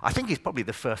 I think he's probably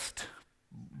the first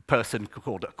person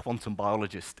called a quantum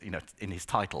biologist, in his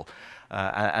title.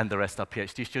 And the rest are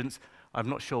PhD students. I'm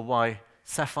not sure why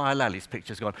Sapphire Lally's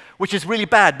picture's gone, which is really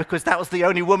bad because that was the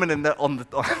only woman on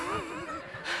the.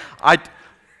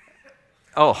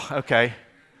 Oh, okay.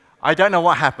 I don't know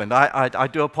what happened. I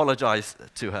do apologize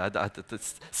to her.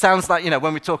 That sounds like,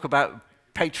 when we talk about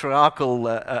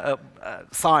patriarchal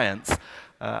science,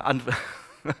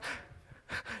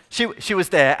 she was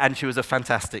there and she was a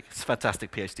fantastic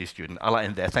PhD student. I'll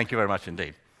end there. Thank you very much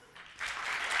indeed.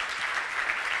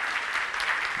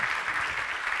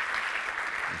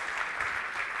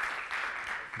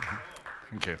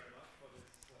 Thank you.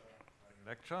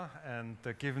 Lecture, and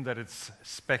given that it's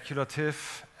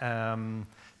speculative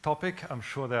topic, I'm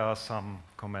sure there are some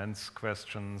comments,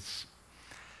 questions,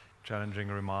 challenging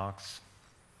remarks.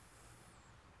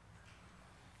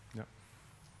 Yeah.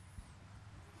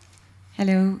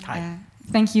 Hello. Hi.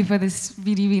 Thank you for this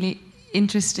really, really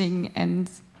interesting and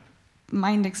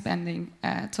mind-expanding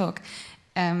talk.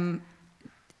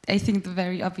 I think the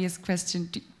very obvious question,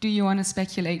 do you want to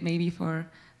speculate maybe for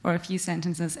a few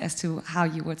sentences as to how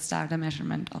you would start a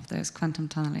measurement of those quantum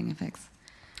tunneling effects?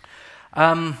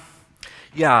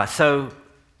 Yeah, so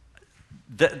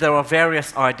there are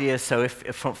various ideas. So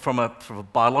if from a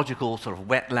biological sort of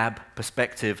wet lab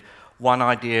perspective, one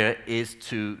idea is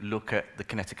to look at the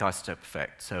kinetic isotope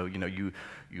effect. So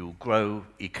you grow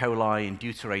E. coli in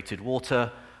deuterated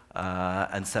water,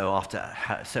 and so after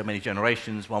so many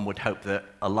generations, one would hope that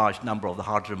a large number of the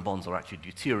hydrogen bonds are actually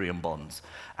deuterium bonds.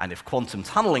 And if quantum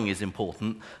tunneling is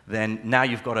important, then now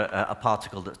you've got a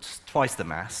particle that's twice the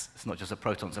mass. It's not just a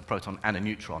proton, it's a proton and a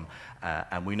neutron.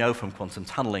 And we know from quantum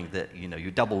tunneling that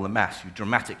you double the mass, you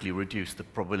dramatically reduce the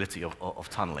probability of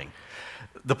tunneling.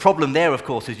 The problem there, of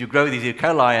course, is you grow these E.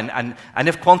 coli, and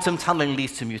if quantum tunneling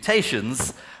leads to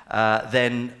mutations,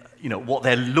 then what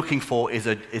they're looking for is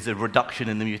a reduction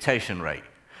in the mutation rate.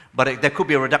 But there could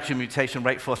be a reduction in mutation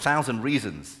rate for 1,000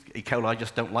 reasons. E. coli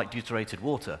just don't like deuterated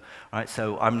water, right?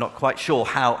 So I'm not quite sure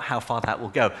how far that will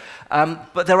go.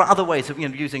 But there are other ways of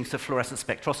using fluorescent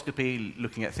spectroscopy,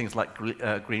 looking at things like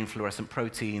green fluorescent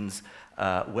proteins,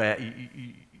 where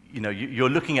you're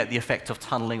looking at the effect of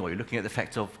tunneling, or you're looking at the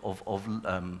effect of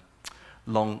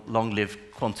long-lived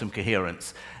quantum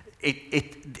coherence.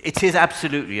 It is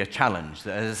absolutely a challenge.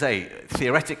 As I say,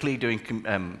 theoretically, doing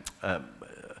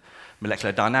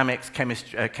molecular dynamics,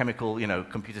 chemical,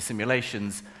 computer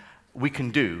simulations, we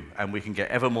can do, and we can get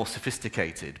ever more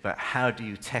sophisticated, but how do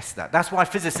you test that? That's why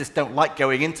physicists don't like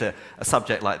going into a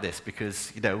subject like this,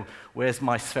 because, where's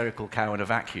my spherical cow in a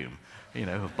vacuum?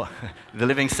 The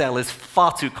living cell is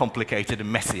far too complicated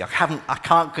and messy. I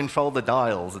can't control the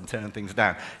dials and turn things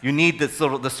down. You need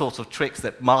the sorts of tricks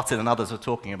that Martin and others are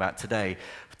talking about today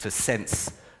to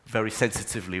sense very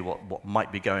sensitively what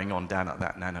might be going on down at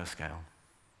that nanoscale.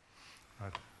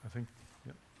 Right. I think,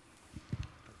 yeah.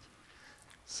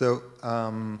 So,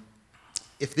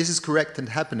 if this is correct and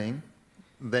happening,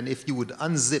 then if you would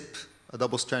unzip a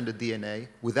double-stranded DNA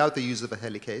without the use of a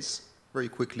helicase very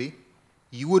quickly,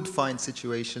 you would find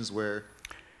situations where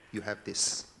you have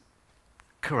this.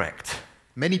 Correct.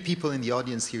 Many people in the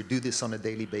audience here do this on a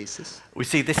daily basis. We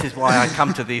see, this is why I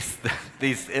come to these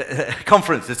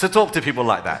conferences, to talk to people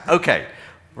like that. Okay,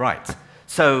 right.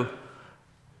 So,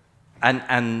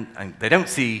 and they don't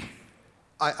see...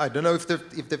 I don't know if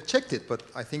they've checked it, but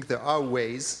I think there are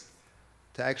ways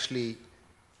to actually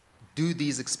do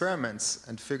these experiments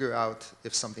and figure out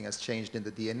if something has changed in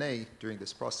the DNA during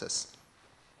this process.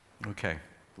 Okay.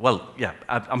 Well, yeah.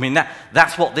 I mean,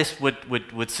 that's what this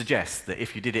would suggest, that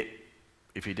if you did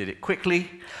it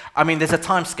quickly. I mean, there's a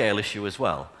timescale issue as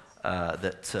well.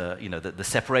 That the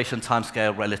separation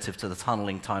timescale relative to the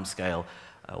tunneling timescale,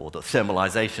 or the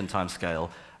thermalization timescale,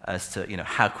 as to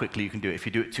how quickly you can do it. If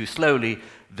you do it too slowly,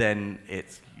 then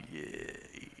it's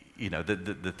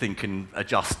the thing can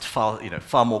adjust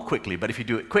far more quickly. But if you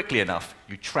do it quickly enough,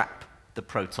 you trap the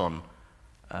proton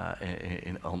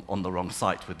on the wrong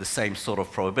site with the same sort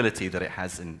of probability that it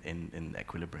has in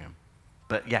equilibrium.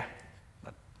 But yeah,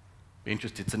 I'd be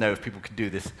interested to know if people can do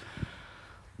this.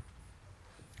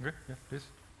 Okay, yeah, please.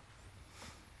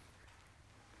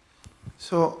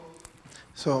 So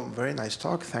very nice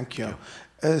talk, thank you.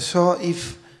 So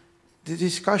if the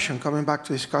discussion, coming back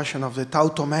to discussion of the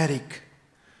tautometric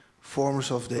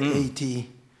forms of the AT,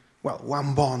 well,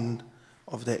 one bond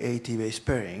of the AT base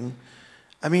pairing,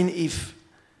 I mean, if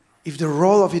the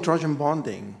role of hydrogen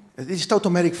bonding, this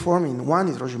tautometric forming one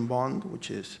hydrogen bond, which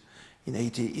is in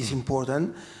AT, is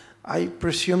important, I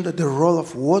presume that the role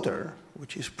of water,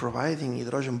 which is providing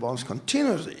hydrogen bonds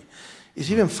continuously,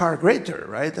 is even far greater,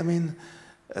 right? I mean,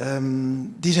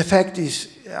 this effect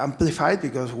is amplified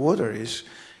because water is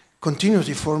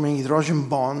continuously forming hydrogen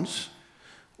bonds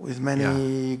with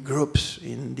many groups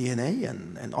in DNA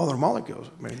and other molecules.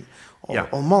 I mean,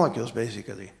 all molecules,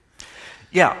 basically.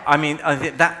 Yeah, I mean,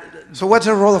 that... So what's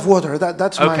the role of water?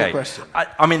 That's my question.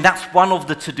 I mean, that's one of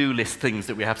the to-do list things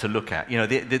that we have to look at.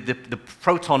 The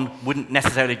proton wouldn't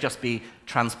necessarily just be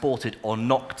transported or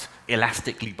knocked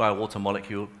elastically by a water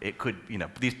molecule. It could,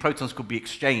 these protons could be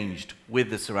exchanged with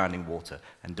the surrounding water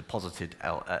and deposited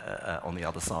on the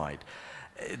other side.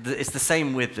 It's the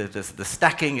same with the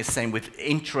stacking. It's the same with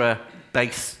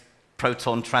intra-base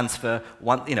proton transfer.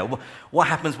 What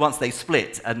happens once they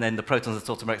split and then the protons are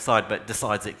tautomeric side, but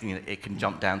decides it can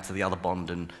jump down to the other bond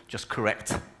and just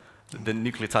correct, the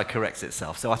nucleotide corrects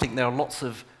itself. So I think there are lots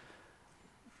of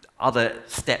other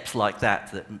steps like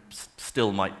that that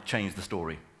still might change the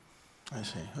story. I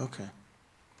see, okay.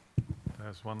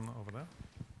 There's one over there.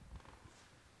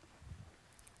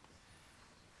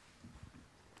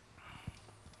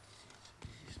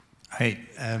 Hi,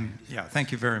 yeah,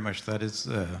 thank you very much. That is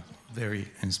very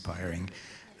inspiring.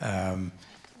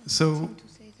 So,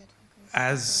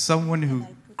 as someone who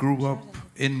grew up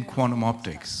in quantum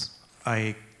optics,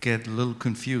 I get a little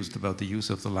confused about the use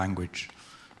of the language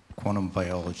quantum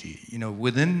biology.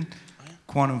 Within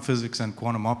quantum physics and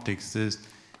quantum optics, there's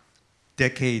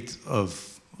decades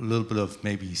of a little bit of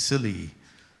maybe silly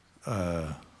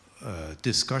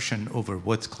discussion over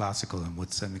what's classical and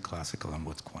what's semi-classical and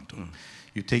what's quantum.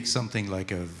 You take something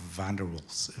like a van der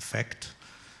Waals effect,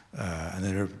 and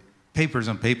there are papers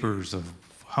and papers of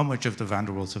how much of the van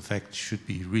der Waals effect should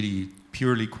be really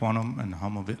purely quantum and how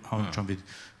much of it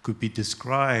could be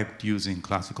described using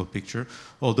classical picture,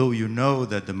 although you know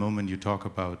that the moment you talk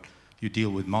about, you deal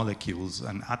with molecules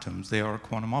and atoms, they are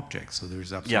quantum objects, so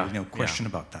there's absolutely no question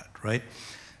about that, right?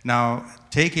 Now,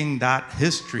 taking that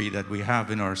history that we have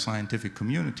in our scientific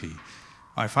community,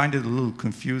 I find it a little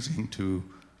confusing to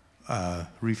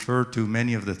refer to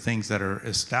many of the things that are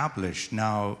established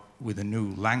now with a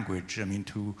new language. I mean,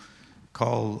 to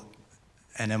call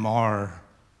NMR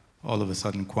all of a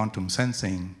sudden quantum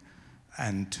sensing,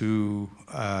 and to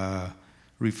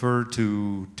refer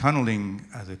to tunneling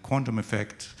as a quantum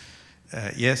effect.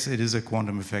 Yes, it is a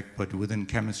quantum effect, but within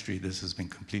chemistry, this has been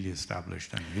completely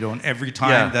established. And we don't, every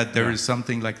time that there is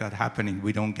something like that happening,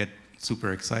 we don't get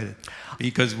super excited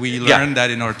because we learn that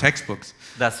in our textbooks.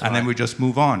 And then we just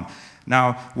move on.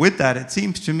 Now, with that, it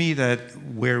seems to me that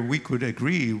where we could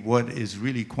agree what is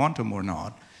really quantum or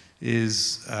not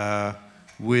is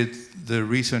with the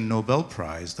recent Nobel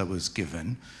Prize that was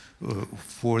given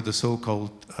for the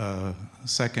so-called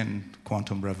second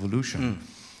quantum revolution,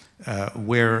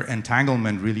 where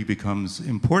entanglement really becomes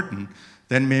important.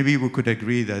 Then maybe we could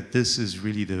agree that this is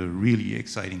really the really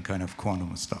exciting kind of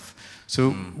quantum stuff.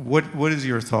 So what is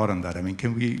your thought on that? I mean,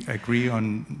 can we agree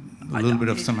on a little bit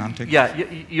of semantics? Yeah,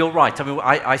 you're right. I mean,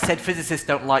 I said physicists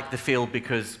don't like the field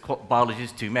because biology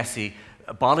is too messy.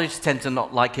 Biologists tend to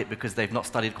not like it because they've not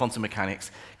studied quantum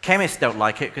mechanics. Chemists don't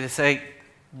like it because they say,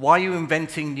 why are you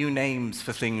inventing new names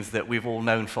for things that we've all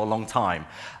known for a long time?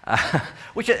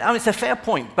 Which, I mean, it's a fair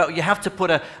point, but you have to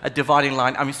put a dividing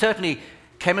line. I mean, certainly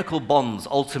chemical bonds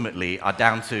ultimately are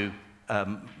down to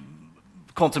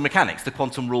quantum mechanics, the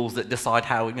quantum rules that decide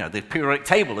how, you know, the periodic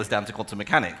table is down to quantum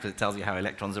mechanics. It tells you how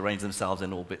electrons arrange themselves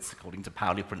in orbits according to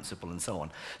Pauli principle and so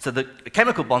on. So the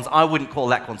chemical bonds, I wouldn't call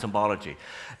that quantum biology.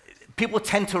 People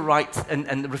tend to write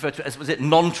and refer to it as, was it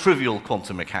non-trivial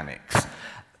quantum mechanics?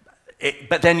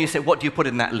 But then you say, what do you put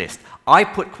in that list? I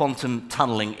put quantum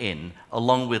tunneling in,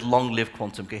 along with long-lived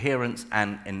quantum coherence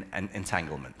and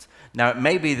entanglement. Now, it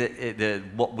may be that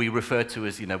what we refer to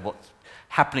as, you know, what's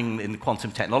happening in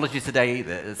quantum technology today,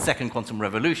 the second quantum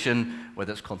revolution,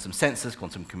 whether it's quantum sensors,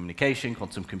 quantum communication,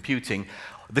 quantum computing,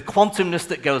 the quantumness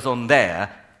that goes on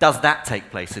there, does that take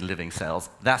place in living cells?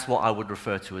 That's what I would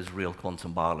refer to as real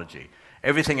quantum biology.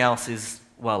 Everything else is,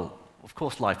 well, of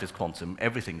course life is quantum,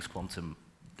 everything's quantum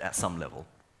at some level.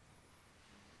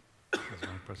 There's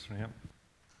one question here.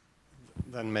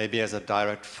 Then maybe as a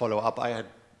direct follow-up,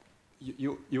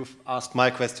 you've asked my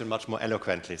question much more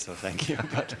eloquently, so thank you.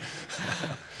 But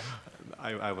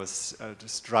I was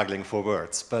struggling for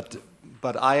words. But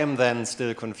I am then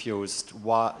still confused.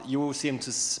 Why you seem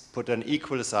to put an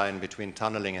equal sign between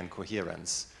tunneling and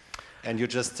coherence. And you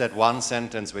just said one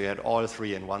sentence where you had all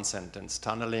three in one sentence: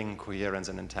 tunneling, coherence,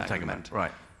 and entanglement.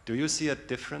 Right. Do you see a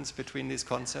difference between these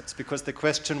concepts? Because the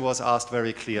question was asked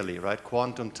very clearly, right?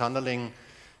 Quantum tunneling,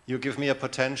 you give me a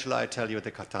potential, I tell you the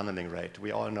tunneling rate.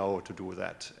 We all know to do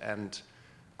that. And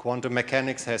quantum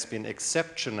mechanics has been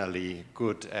exceptionally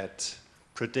good at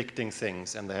predicting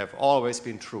things, and they have always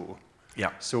been true. Yeah.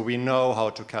 So we know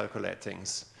how to calculate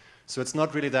things. So it's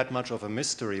not really that much of a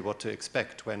mystery what to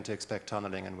expect, when to expect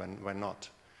tunneling and when not.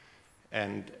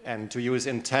 And to use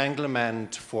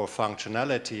entanglement for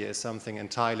functionality is something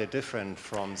entirely different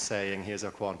from saying here's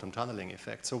a quantum tunneling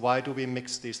effect. So why do we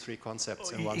mix these three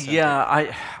concepts in one sentence?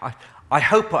 Yeah, I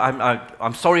hope,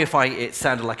 I'm sorry if it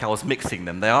sounded like I was mixing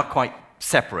them. They are quite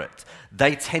separate.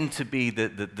 They tend to be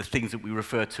the things that we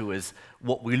refer to as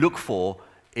what we look for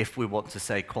if we want to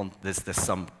say there's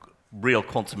some real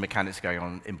quantum mechanics going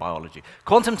on in biology.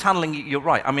 Quantum tunneling, you're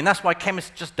right. I mean, that's why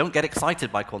chemists just don't get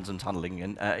excited by quantum tunneling,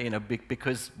 and you know,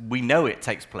 because we know it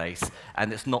takes place,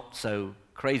 and it's not so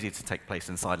crazy to take place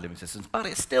inside living systems. But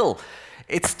it's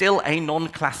still a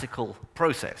non-classical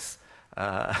process.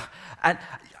 And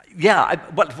yeah,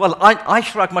 I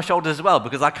shrug my shoulders as well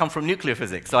because I come from nuclear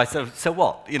physics. So I said, so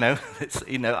what? You know,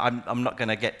 I'm not going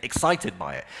to get excited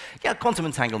by it. Yeah, quantum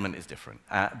entanglement is different,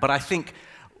 but I think.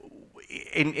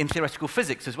 In theoretical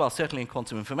physics as well, certainly in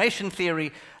quantum information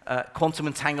theory, quantum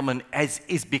entanglement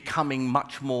is becoming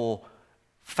much more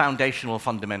foundational and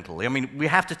fundamental. I mean, we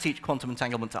have to teach quantum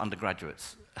entanglement to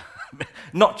undergraduates,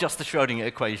 not just the Schrödinger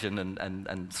equation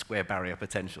and square barrier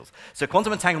potentials. So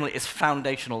quantum entanglement is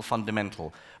foundational,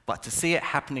 fundamental, but to see it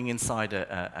happening inside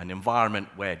an environment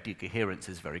where decoherence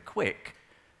is very quick,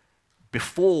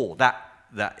 before that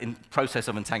process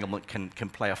of entanglement can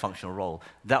play a functional role,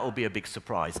 that will be a big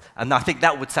surprise. And I think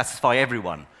that would satisfy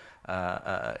everyone,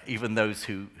 even those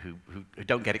who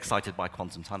don't get excited by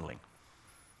quantum tunneling.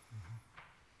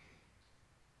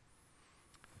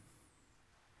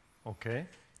 Okay,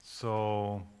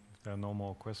 so if there are no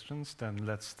more questions, then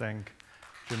let's thank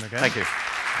Jim again. Thank you.